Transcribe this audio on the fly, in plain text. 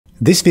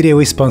This video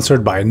is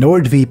sponsored by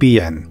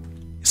NordVPN.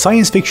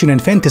 Science fiction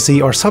and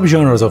fantasy are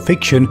subgenres of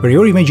fiction where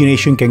your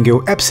imagination can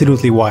go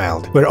absolutely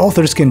wild, where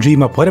authors can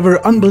dream up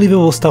whatever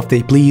unbelievable stuff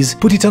they please,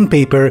 put it on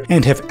paper,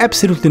 and have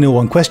absolutely no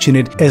one question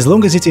it as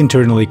long as it's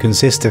internally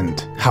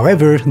consistent.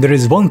 However, there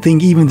is one thing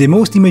even the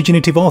most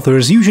imaginative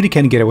authors usually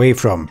can get away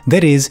from.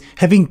 That is,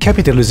 having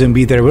capitalism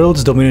be their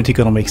world's dominant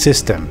economic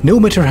system.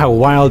 No matter how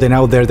wild and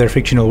out there their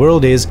fictional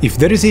world is, if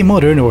there is a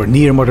modern or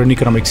near-modern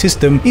economic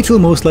system, it will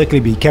most likely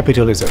be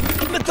capitalism.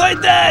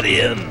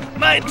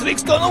 My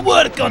tricks gonna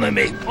work on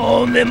me.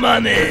 Only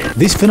money.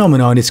 This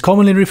phenomenon is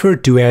commonly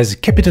referred to as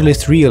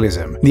capitalist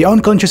realism, the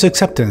unconscious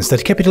acceptance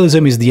that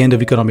capitalism is the end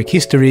of economic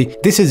history.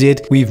 This is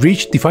it, we've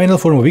reached the final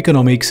form of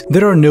economics,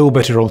 there are no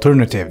better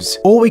alternatives.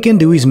 All we can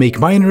do is make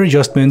minor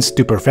adjustments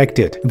to perfect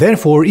it.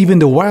 Therefore, even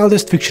the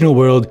wildest fictional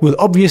world will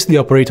obviously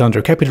operate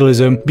under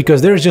capitalism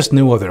because there's just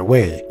no other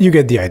way. You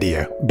get the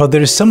idea. But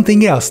there is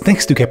something else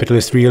next to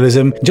capitalist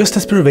realism, just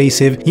as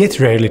pervasive yet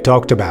rarely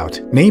talked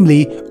about,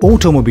 namely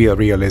automobile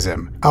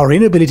realism. Our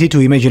inability to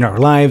imagine our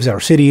lives, our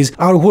cities,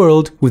 our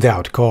world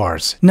without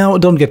cars. Now,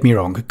 don't get me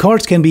wrong,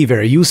 cars can be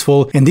very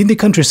useful, and in the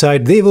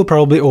countryside they will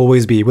probably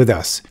always be with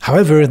us.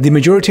 However, the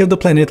majority of the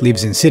planet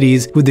lives in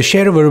cities, with the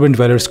share of urban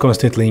dwellers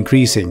constantly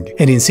increasing.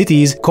 And in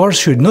cities, cars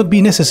should not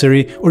be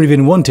necessary or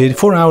even wanted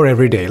for our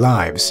everyday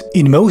lives.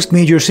 In most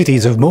major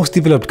cities of most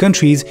developed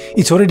countries,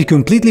 it's already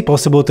completely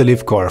possible to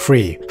live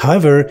car-free.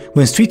 However,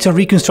 when streets are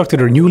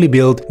reconstructed or newly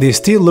built, they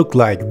still look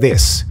like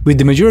this, with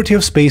the majority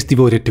of space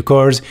devoted to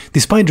cars,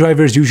 despite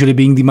drivers usually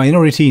being the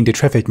minority in the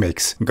traffic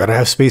mix. Gotta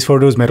have space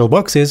for those metal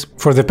boxes.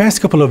 For the past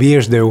couple of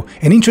years though,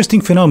 an interesting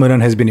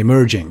phenomenon has been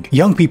emerging.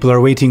 Young people are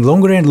waiting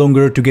longer and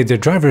longer to get their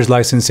driver's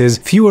licenses,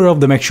 fewer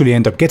of them actually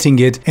end up getting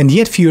it, and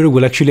yet fewer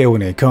will actually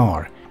own a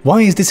car.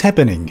 Why is this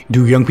happening?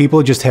 Do young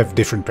people just have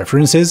different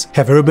preferences?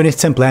 Have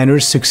urbanists and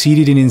planners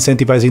succeeded in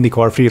incentivizing the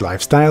car-free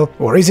lifestyle?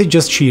 Or is it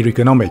just sheer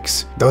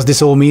economics? Does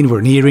this all mean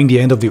we're nearing the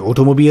end of the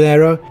automobile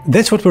era?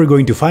 That's what we're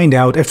going to find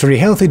out after a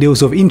healthy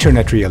dose of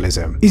internet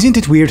realism. Isn't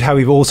it weird how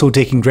we've also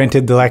taken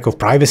granted the lack of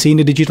privacy in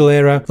the digital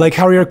era? Like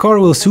how your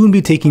car will soon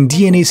be taking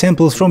DNA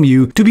samples from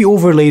you to be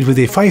overlaid with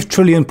a 5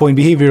 trillion point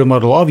behavioral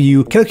model of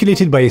you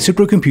calculated by a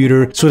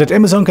supercomputer so that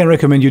Amazon can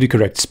recommend you the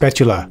correct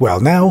spatula. Well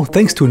now,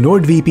 thanks to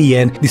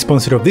NordVPN, the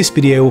sponsor of this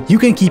video, you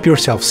can keep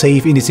yourself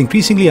safe in this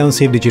increasingly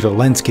unsafe digital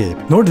landscape.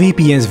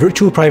 NordVPN's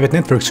virtual private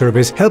network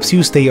service helps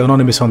you stay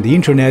anonymous on the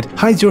internet,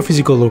 hides your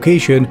physical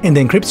location, and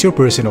encrypts your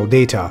personal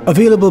data.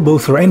 Available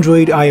both for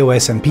Android,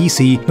 iOS, and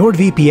PC,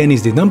 NordVPN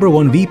is the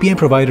 #1 VPN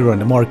provider on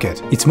the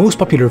market. Its most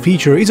popular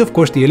feature is of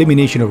course the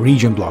elimination of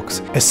region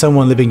blocks. As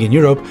someone living in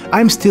Europe,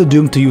 I'm still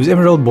doomed to use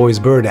Emerald Boy's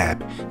Bird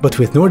app. But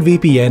with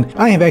NordVPN,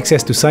 I have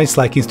access to sites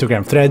like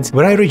Instagram Threads,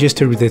 where I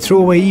register with a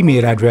throwaway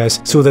email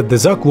address so that the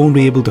Zuck won't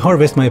be able to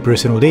harvest my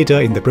personal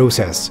data in the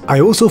process.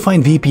 I also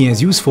find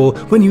VPNs useful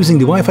when using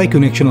the Wi-Fi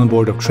connection on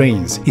board of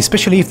trains,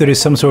 especially if there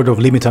is some sort of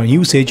limit on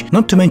usage,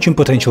 not to mention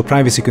potential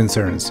privacy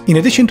concerns. In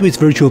addition to its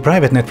virtual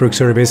private network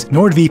service,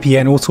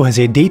 NordVPN also has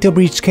a data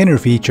breach scanner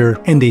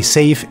feature and a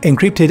safe,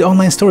 encrypted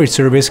online storage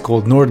service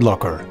called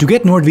NordLocker. To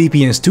get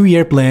NordVPN's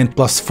 2-year plan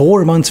plus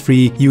 4 months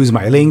free, use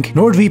my link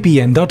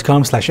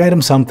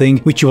nordvpn.com/adamsomething,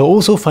 which you will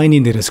also find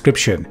in the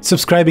description.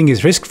 Subscribing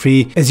is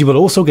risk-free, as you will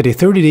also get a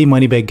 30-day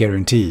money-back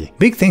guarantee.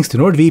 Big thanks to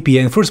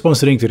NordVPN for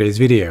sponsoring today's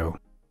video.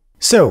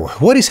 So,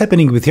 what is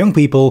happening with young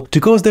people to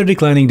cause their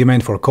declining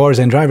demand for cars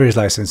and driver's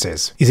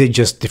licenses? Is it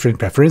just different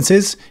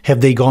preferences? Have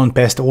they gone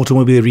past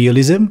automobile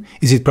realism?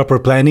 Is it proper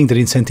planning that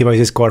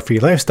incentivizes car-free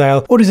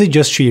lifestyle? Or is it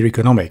just sheer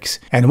economics?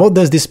 And what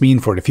does this mean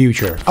for the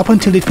future? Up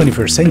until the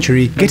 21st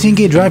century,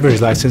 getting a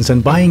driver's license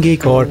and buying a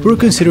car were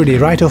considered a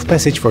rite of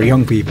passage for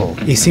young people,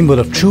 a symbol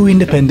of true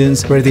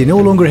independence where they no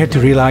longer had to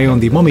rely on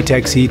the mommy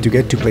taxi to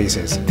get to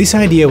places. This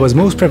idea was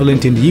most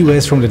prevalent in the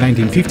US from the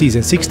 1950s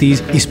and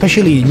 60s,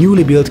 especially in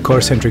newly built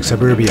car-centric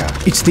suburbia.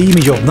 It's the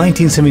image of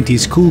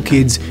 1970s cool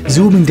kids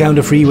zooming down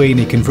the freeway in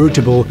a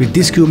convertible with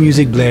disco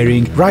music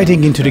blaring,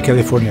 riding into the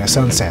California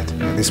sunset.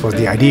 This was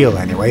the ideal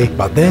anyway,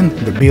 but then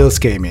the bills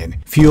came in.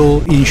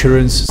 Fuel,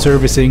 insurance,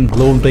 servicing,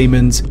 loan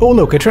payments. Oh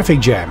look, a traffic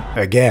jam.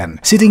 Again.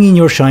 Sitting in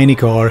your shiny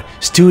car,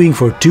 stewing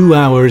for 2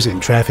 hours in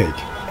traffic.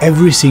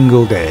 Every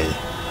single day.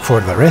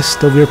 For the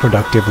rest of your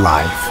productive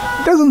life.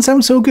 Doesn't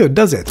sound so good,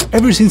 does it?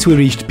 Ever since we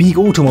reached peak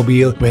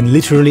automobile, when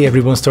literally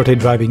everyone started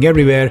driving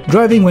everywhere,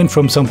 driving went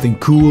from something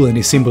cool and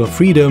a symbol of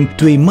freedom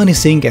to a money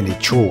sink and a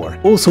chore.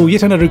 Also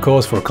yet another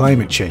cause for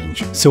climate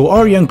change. So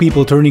are young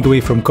people turning away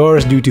from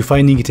cars due to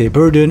finding it a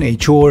burden, a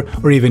chore,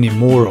 or even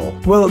immoral?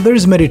 Well,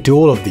 there's merit to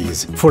all of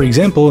these. For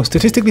example,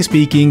 statistically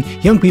speaking,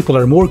 young people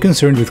are more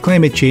concerned with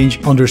climate change,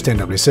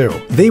 understandably so.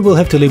 They will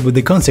have to live with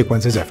the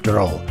consequences after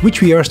all,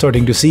 which we are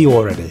starting to see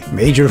already.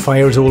 Major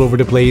fires all over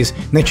the place,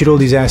 natural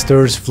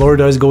disasters,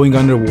 Florida is going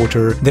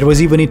underwater. There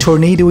was even a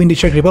tornado in the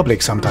Czech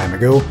Republic some time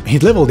ago.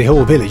 It leveled the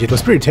whole village, it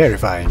was pretty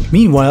terrifying.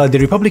 Meanwhile, at the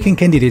Republican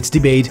candidates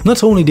debate,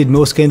 not only did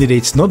most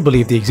candidates not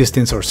believe the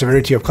existence or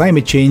severity of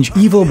climate change,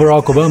 evil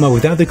Barack Obama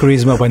without the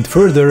charisma went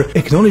further,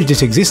 acknowledged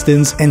its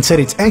existence, and said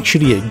it's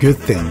actually a good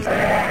thing.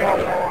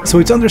 So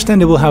it's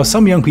understandable how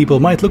some young people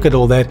might look at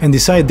all that and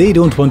decide they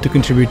don't want to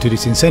contribute to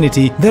this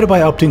insanity,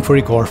 thereby opting for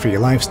a car-free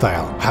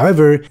lifestyle.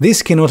 However,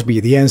 this cannot be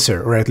the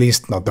answer, or at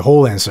least not the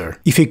whole answer.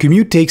 If a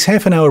commute takes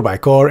half an hour by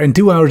car and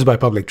 2 hours by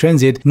public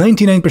transit,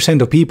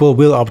 99% of people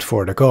will opt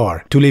for the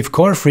car. To live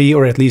car-free,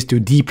 or at least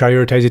to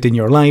deprioritize it in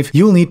your life,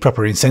 you'll need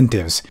proper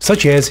incentives,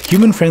 such as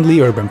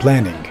human-friendly urban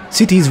planning.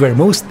 Cities where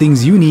most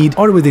things you need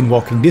are within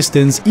walking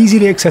distance,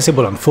 easily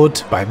accessible on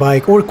foot, by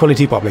bike, or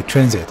quality public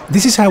transit.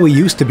 This is how we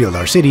used to build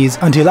our cities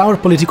until our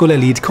political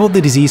elite caught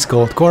the disease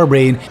called car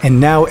brain, and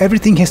now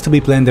everything has to be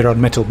planned around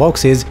metal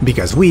boxes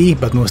because we,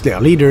 but mostly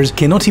our leaders,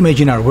 cannot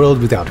imagine our world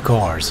without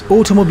cars.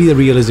 Automobile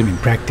realism in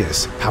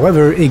practice.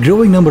 However, a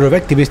growing number of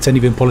activists and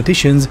even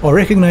politicians are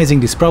recognizing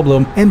this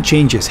problem and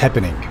change is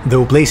happening.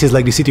 Though places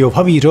like the city of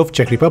Havířov,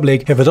 Czech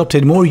Republic, have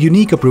adopted more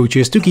unique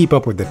approaches to keep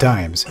up with the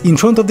times. In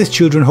front of this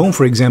children's home,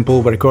 for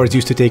example, where cars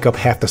used to take up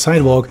half the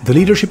sidewalk, the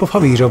leadership of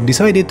Havířov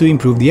decided to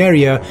improve the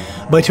area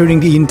by turning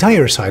the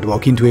entire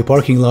sidewalk into a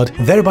parking lot,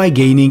 thereby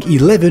gaining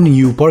 11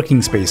 new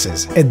parking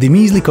spaces, at the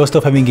measly cost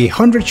of having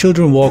 100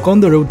 children walk on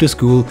the road to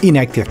school in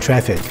active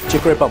traffic.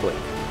 Czech Republic.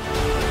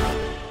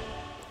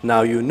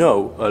 Now you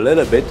know a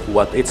little bit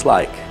what it's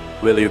like.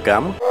 Will you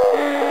come?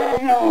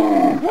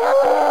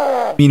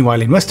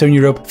 Meanwhile, in Western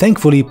Europe,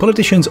 thankfully,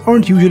 politicians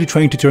aren't usually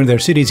trying to turn their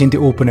cities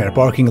into open-air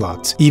parking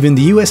lots. Even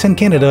the US and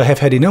Canada have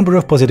had a number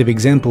of positive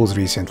examples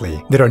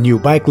recently. There are new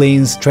bike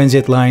lanes,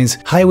 transit lines,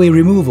 highway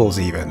removals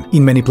even.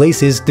 In many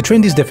places, the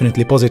trend is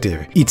definitely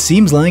positive. It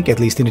seems like, at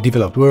least in the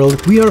developed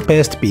world, we are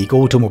past peak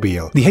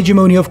automobile. The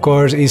hegemony of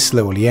cars is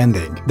slowly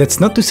ending. That's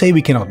not to say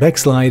we cannot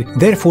backslide,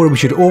 therefore we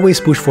should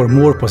always push for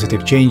more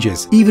positive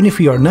changes. Even if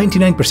we are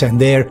 99%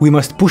 there, we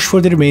must push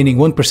for the remaining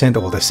 1%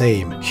 all the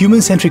same.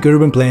 Human-centric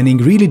urban planning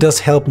really does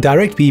help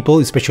direct people,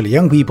 especially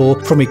young people,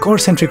 from a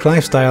car-centric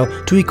lifestyle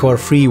to a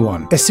car-free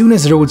one. As soon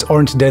as roads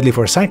aren't deadly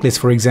for cyclists,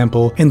 for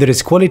example, and there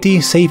is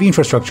quality, safe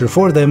infrastructure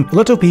for them, a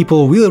lot of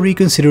people will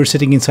reconsider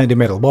sitting inside a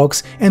metal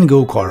box and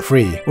go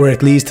car-free, or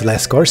at least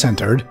less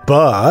car-centered.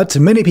 But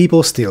many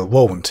people still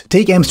won't.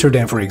 Take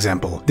Amsterdam, for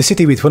example, the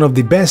city with one of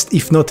the best,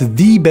 if not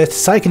the best,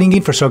 cycling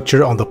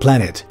infrastructure on the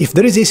planet. If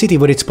there is a city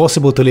where it's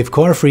possible to live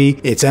car-free,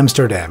 it's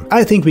Amsterdam.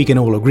 I think we can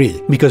all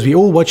agree, because we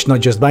all watch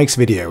Not Just Bikes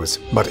videos.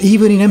 But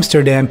even in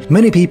Amsterdam,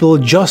 many people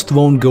just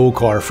won't go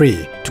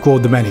car-free. To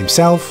quote the man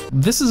himself,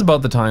 "This is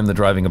about the time the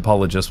driving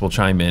apologists will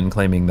chime in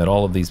claiming that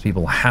all of these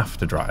people have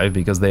to drive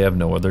because they have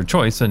no other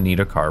choice and need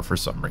a car for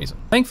some reason."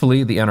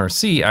 Thankfully, the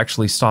NRC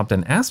actually stopped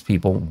and asked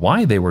people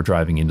why they were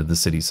driving into the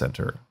city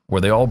center.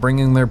 Were they all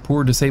bringing their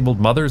poor disabled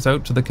mothers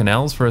out to the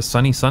canals for a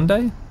sunny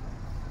Sunday?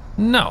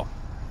 No.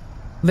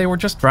 They were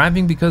just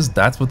driving because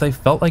that's what they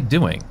felt like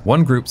doing.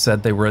 One group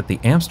said they were at the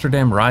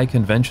Amsterdam Rai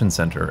Convention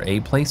Center, a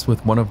place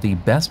with one of the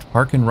best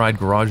park-and-ride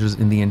garages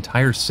in the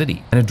entire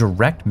city, and a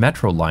direct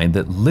metro line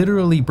that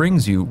literally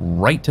brings you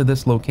right to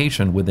this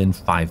location within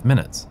 5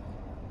 minutes.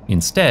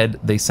 Instead,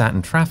 they sat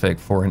in traffic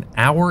for an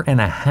hour and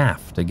a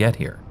half to get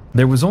here.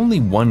 There was only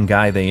one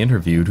guy they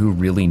interviewed who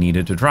really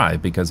needed to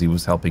drive because he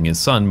was helping his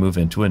son move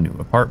into a new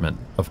apartment.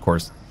 Of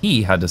course,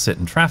 he had to sit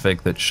in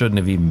traffic that shouldn't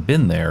have even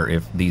been there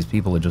if these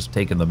people had just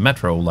taken the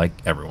metro like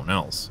everyone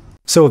else.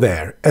 So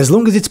there, as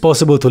long as it's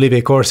possible to live a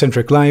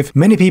car-centric life,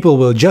 many people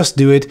will just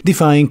do it,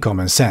 defying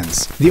common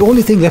sense. The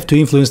only thing left to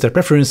influence their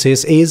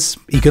preferences is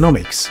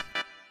economics.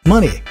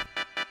 Money.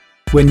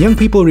 When young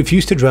people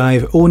refuse to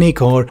drive, own a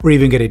car, or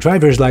even get a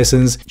driver's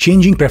license,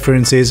 changing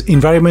preferences,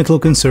 environmental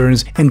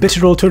concerns, and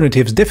better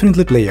alternatives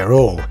definitely play a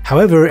role.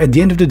 However, at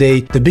the end of the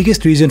day, the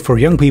biggest reason for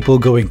young people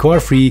going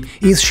car-free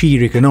is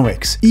sheer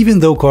economics. Even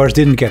though cars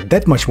didn't get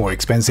that much more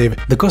expensive,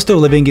 the cost of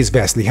living is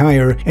vastly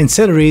higher, and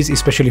salaries,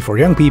 especially for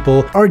young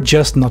people, are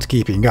just not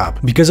keeping up.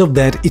 Because of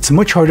that, it's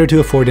much harder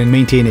to afford and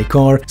maintain a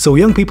car, so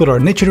young people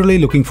are naturally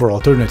looking for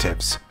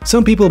alternatives.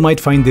 Some people might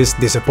find this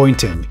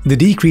disappointing. The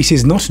decrease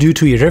is not due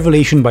to a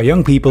revelation by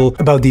young people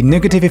about the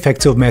negative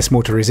effects of mass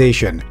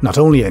motorization. Not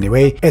only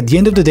anyway, at the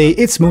end of the day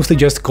it's mostly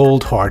just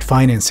cold hard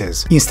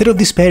finances. Instead of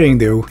despairing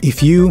though,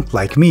 if you,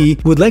 like me,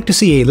 would like to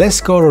see a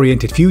less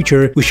car-oriented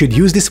future, we should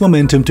use this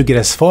momentum to get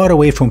as far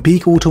away from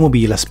peak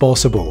automobile as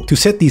possible. To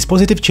set these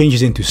positive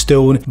changes into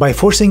stone by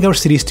forcing our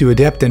cities to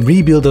adapt and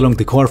rebuild along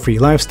the car-free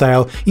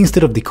lifestyle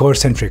instead of the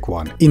car-centric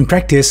one. In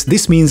practice,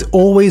 this means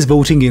always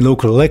voting in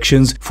local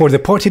elections for the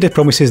party that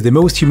promises the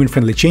most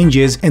human-friendly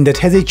changes and that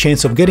has a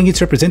chance of getting its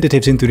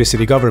representatives into the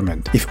city government.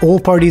 If all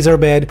parties are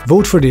bad,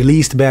 vote for the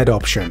least bad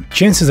option.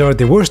 Chances are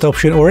the worst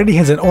option already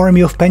has an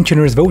army of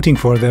pensioners voting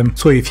for them,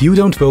 so if you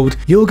don't vote,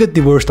 you'll get the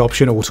worst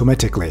option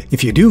automatically.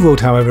 If you do vote,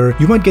 however,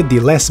 you might get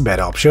the less bad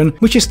option,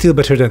 which is still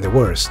better than the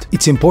worst.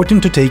 It's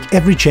important to take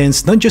every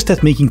chance not just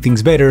at making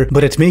things better,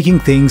 but at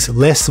making things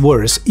less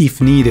worse if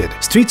needed.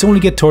 Streets only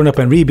get torn up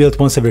and rebuilt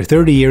once every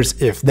 30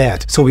 years, if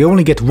that, so we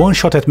only get one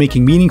shot at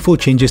making meaningful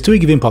changes to a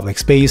given public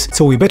space,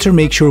 so we better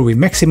make sure we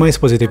maximize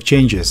positive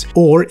changes.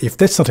 Or, if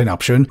that's not an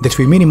option, that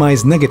we minimize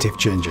minimize negative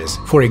changes.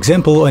 For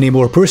example, on a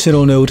more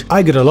personal note,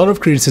 I got a lot of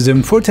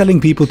criticism for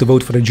telling people to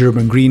vote for the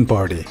German Green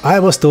Party. I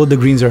was told the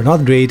Greens are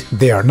not great,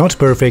 they are not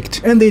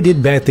perfect, and they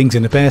did bad things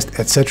in the past,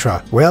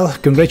 etc. Well,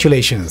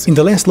 congratulations. In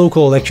the last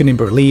local election in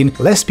Berlin,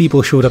 less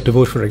people showed up to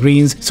vote for the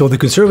Greens, so the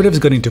Conservatives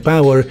got into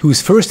power,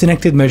 whose first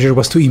enacted measure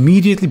was to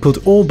immediately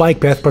put all bike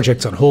path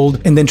projects on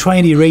hold and then try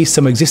and erase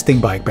some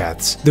existing bike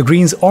paths. The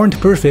Greens aren't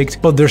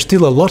perfect, but they're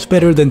still a lot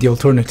better than the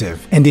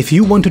alternative. And if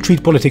you want to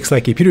treat politics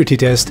like a purity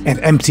test, an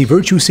empty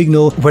virtue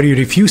signal where you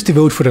refuse to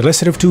vote for the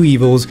lesser of two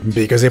evils,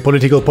 because a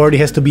political party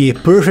has to be a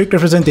perfect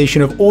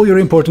representation of all your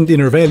important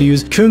inner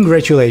values,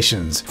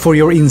 congratulations. For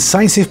your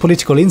incisive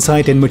political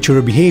insight and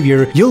mature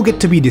behavior, you'll get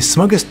to be the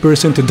smuggest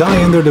person to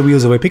die under the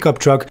wheels of a pickup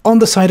truck on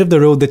the side of the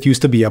road that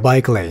used to be a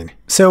bike lane.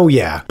 So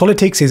yeah,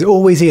 politics is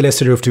always a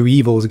lesser of two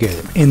evils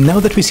game. And now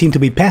that we seem to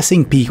be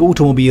passing peak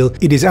automobile,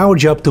 it is our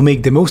job to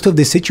make the most of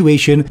this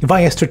situation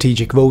via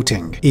strategic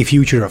voting. A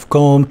future of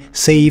calm,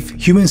 safe,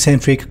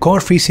 human-centric,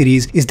 car-free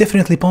cities is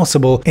definitely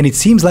possible, and it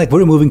seems like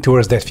we're moving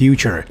towards that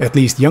future. At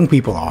least young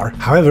people are.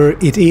 However,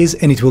 it is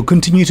and it will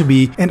continue to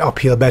be an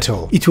uphill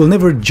battle. It will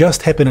never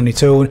just happen on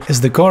its own,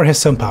 as the car has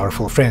some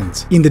powerful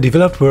friends. In the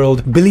developed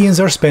world, billions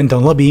are spent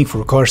on lobbying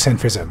for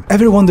car-centrism.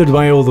 Ever wondered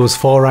why all those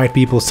far-right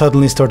people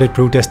suddenly started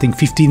protesting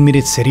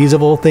 15-minute cities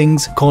of all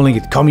things, calling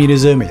it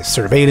communism, a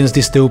surveillance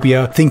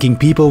dystopia, thinking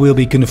people will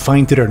be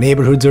confined to their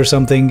neighborhoods or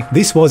something?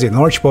 This was in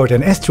large part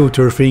an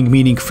astroturfing,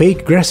 meaning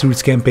fake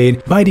grassroots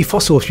campaign by the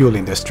fossil fuel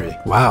industry.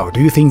 Wow, do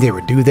you think they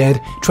would do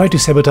that? Try to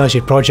sabotage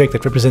a project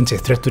that represents a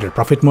threat to their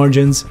profit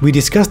margins? We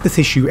discussed this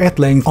issue at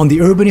length on the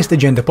Urbanist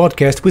Agenda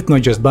podcast with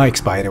Not Just Bikes,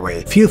 by the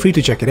way. Feel free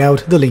to check it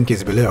out, the link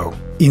is below.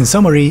 In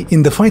summary,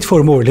 in the fight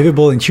for more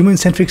livable and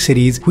human-centric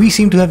cities, we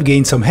seem to have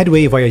gained some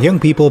headway via young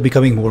people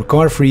becoming more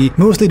car-free,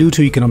 mostly due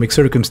to economic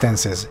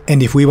circumstances.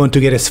 And if we want to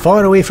get as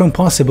far away from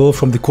possible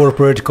from the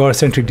corporate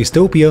car-centric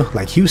dystopia,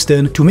 like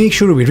Houston, to make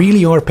sure we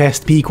really are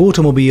past peak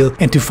automobile,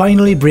 and to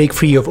finally break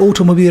free of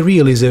automobile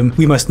realism,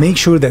 we must make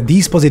sure that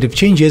these positive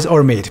changes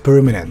are made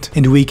permanent.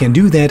 And we can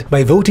do that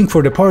by voting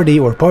for the party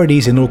or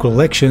parties in local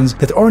elections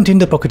that aren't in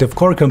the pocket of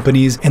car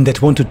companies and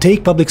that want to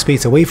take public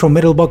space away from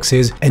metal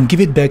boxes and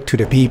give it back to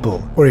the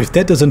people. Or if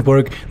that doesn't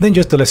work, then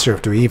just the lesser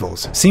of two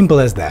evils. Simple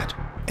as that.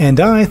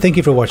 And I thank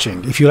you for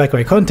watching. If you like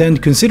my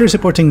content, consider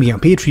supporting me on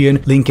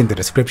Patreon, link in the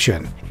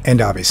description.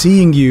 And I'll be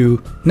seeing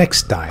you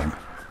next time.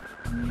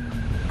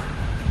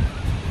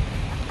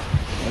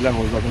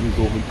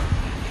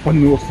 Quando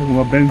nós temos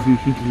uma benzinha,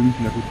 a gente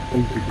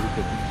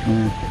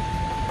não